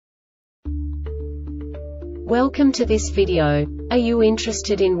Welcome to this video. Are you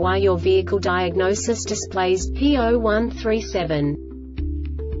interested in why your vehicle diagnosis displays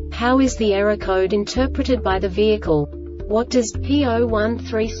P0137? How is the error code interpreted by the vehicle? What does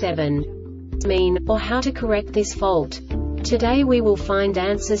P0137 mean, or how to correct this fault? Today we will find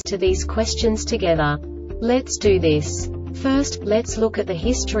answers to these questions together. Let's do this. First, let's look at the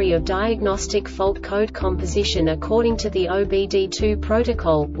history of diagnostic fault code composition according to the OBD2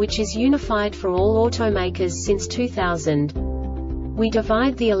 protocol, which is unified for all automakers since 2000. We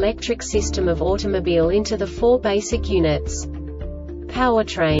divide the electric system of automobile into the four basic units: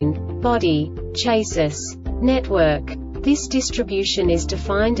 powertrain, body, chassis, network. This distribution is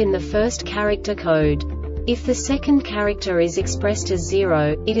defined in the first character code. If the second character is expressed as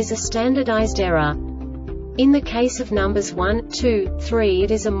 0, it is a standardized error. In the case of numbers 1, 2, 3,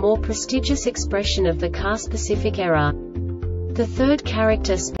 it is a more prestigious expression of the car-specific error. The third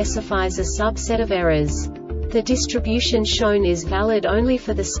character specifies a subset of errors. The distribution shown is valid only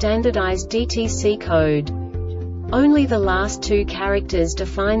for the standardized DTC code. Only the last two characters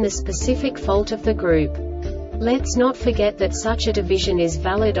define the specific fault of the group. Let's not forget that such a division is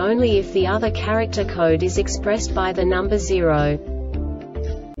valid only if the other character code is expressed by the number 0.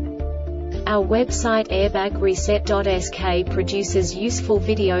 Our website airbagreset.sk produces useful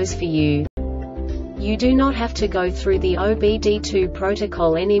videos for you. You do not have to go through the OBD2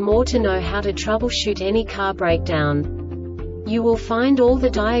 protocol anymore to know how to troubleshoot any car breakdown. You will find all the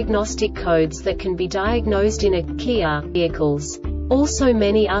diagnostic codes that can be diagnosed in a Kia vehicles. Also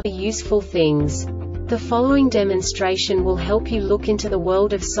many other useful things. The following demonstration will help you look into the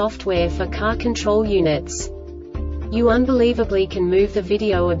world of software for car control units. You unbelievably can move the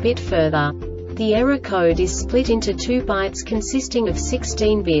video a bit further. The error code is split into 2 bytes consisting of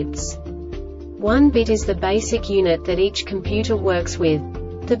 16 bits. 1 bit is the basic unit that each computer works with.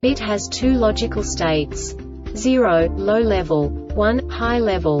 The bit has 2 logical states: 0, low level, 1, high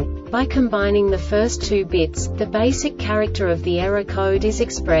level. By combining the first 2 bits, the basic character of the error code is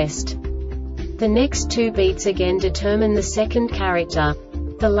expressed. The next 2 beats again determine the second character.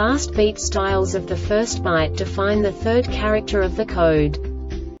 The last beat styles of the first byte define the third character of the code.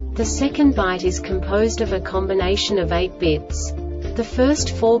 The second byte is composed of a combination of 8 bits. The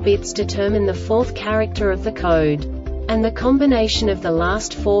first 4 bits determine the fourth character of the code. And the combination of the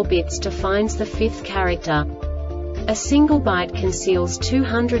last 4 bits defines the fifth character. A single byte conceals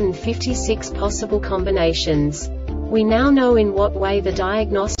 256 possible combinations. We now know in what way the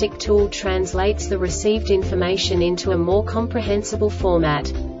diagnostic tool translates the received information into a more comprehensible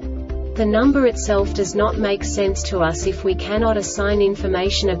format. The number itself does not make sense to us if we cannot assign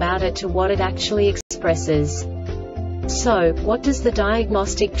information about it to what it actually expresses. So, what does the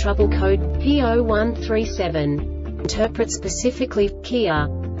Diagnostic Trouble Code P0137 interpret specifically for Kia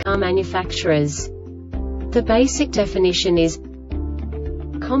car manufacturers? The basic definition is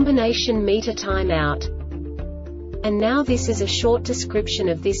combination meter timeout. And now this is a short description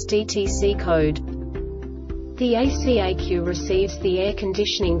of this DTC code. The C-ECU receives the air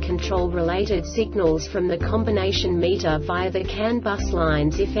conditioning control-related signals from the combination meter via the CAN bus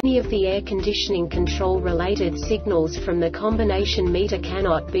lines. If any of the air conditioning control-related signals from the combination meter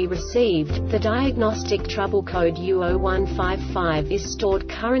cannot be received, the Diagnostic Trouble Code U0155 is stored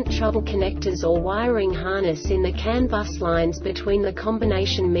current trouble connectors or wiring harness in the CAN bus lines between the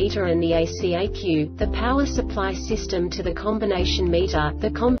combination meter and the C-ECU, the power supply system to the combination meter, the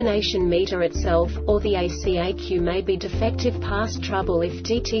combination meter itself, or the C-ECU may be defective past trouble. If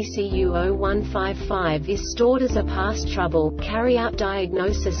DTC U0155 is stored as a past trouble, carry out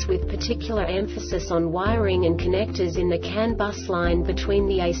diagnosis with particular emphasis on wiring and connectors in the CAN bus line between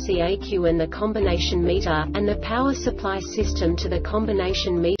the C-ECU and the combination meter, and the power supply system to the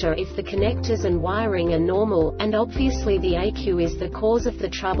combination meter if the connectors and wiring are normal, and obviously the ECU is the cause of the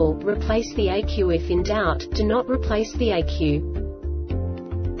trouble. Replace the ECU if in doubt, do not replace the ECU.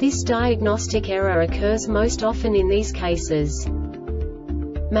 This diagnostic error occurs most often in these cases: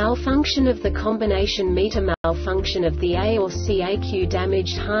 malfunction of the combination meter, malfunction of the A or C-ECU,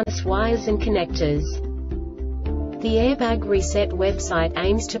 damaged harness wires and connectors. The Airbag Reset website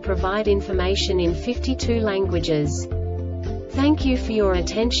aims to provide information in 52 languages. Thank you for your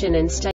attention and stay